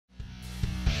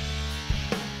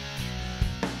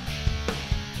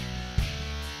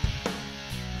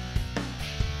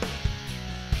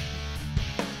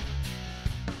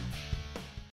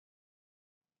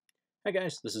Hi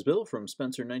guys, this is Bill from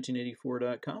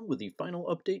Spencer1984.com with the final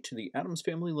update to the Addams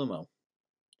Family Limo.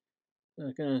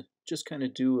 I'm gonna just kind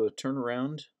of do a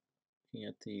turnaround looking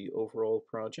at the overall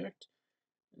project.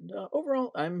 And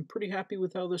overall, I'm pretty happy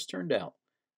with how this turned out.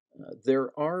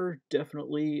 There are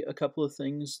definitely a couple of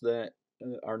things that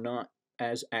are not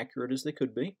as accurate as they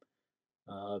could be.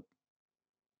 Uh,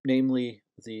 Namely,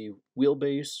 the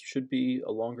wheelbase should be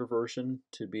a longer version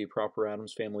to be a proper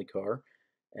Addams Family car.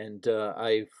 And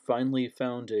I finally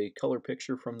found a color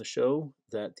picture from the show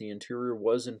that the interior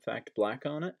was in fact black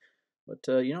on it. But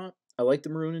you know what? I like the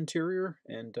maroon interior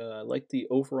and I like the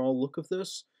overall look of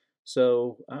this.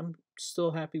 So I'm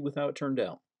still happy with how it turned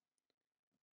out.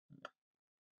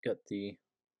 Got the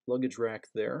luggage rack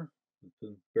there,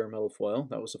 the bare metal foil.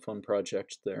 That was a fun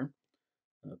project there.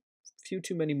 A few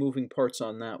too many moving parts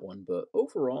on that one, but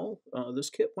overall, this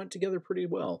kit went together pretty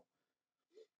well.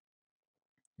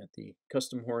 Got the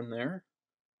custom horn there,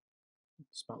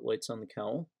 spotlights on the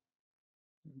cowl,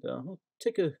 and I'll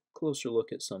take a closer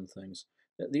look at some things.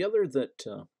 The other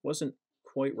that wasn't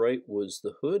quite right was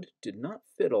the hood did not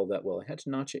fit all that well. I had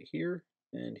to notch it here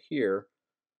and here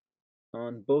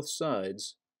on both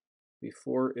sides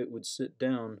before it would sit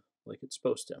down like it's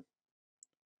supposed to.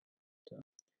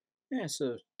 Yeah,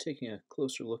 so taking a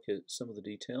closer look at some of the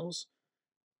details.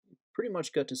 Pretty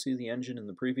much got to see the engine in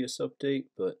the previous update,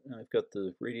 but I've got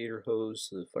the radiator hose,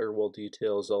 the firewall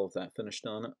details, all of that finished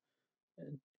on it,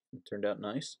 and it turned out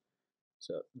nice.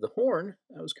 So the horn,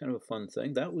 that was kind of a fun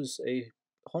thing. That was a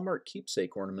Hallmark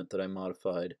keepsake ornament that I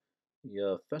modified,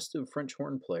 the festive French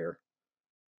horn player.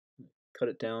 Cut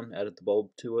it down, added the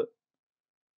bulb to it.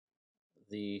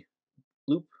 The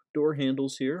loop door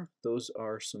handles here, those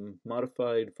are some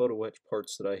modified photo etch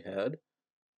parts that I had.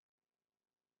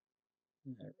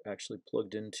 Actually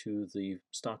plugged into the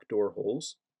stock door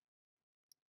holes.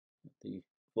 The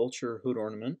vulture hood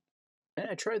ornament. And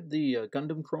I tried the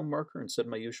Gundam chrome marker instead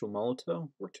of my usual Molotov.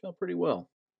 Worked out pretty well.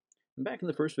 And back in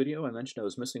the first video, I mentioned I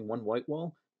was missing one white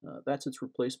wall. That's its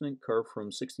replacement, carved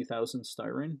from 60,000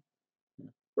 styrene.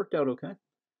 Worked out okay.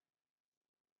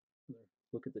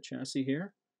 Look at the chassis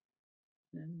here.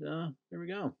 And there we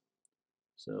go.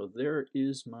 So there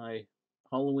is my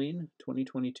Halloween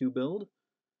 2022 build.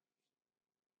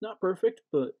 Not perfect,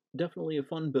 but definitely a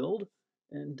fun build.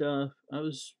 And I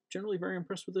was generally very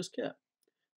impressed with this kit.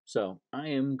 So I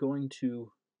am going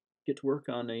to get to work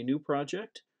on a new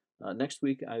project. Next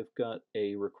week I've got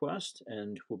a request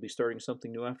and we'll be starting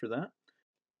something new after that.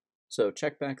 So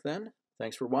check back then.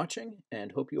 Thanks for watching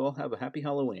and hope you all have a happy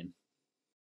Halloween.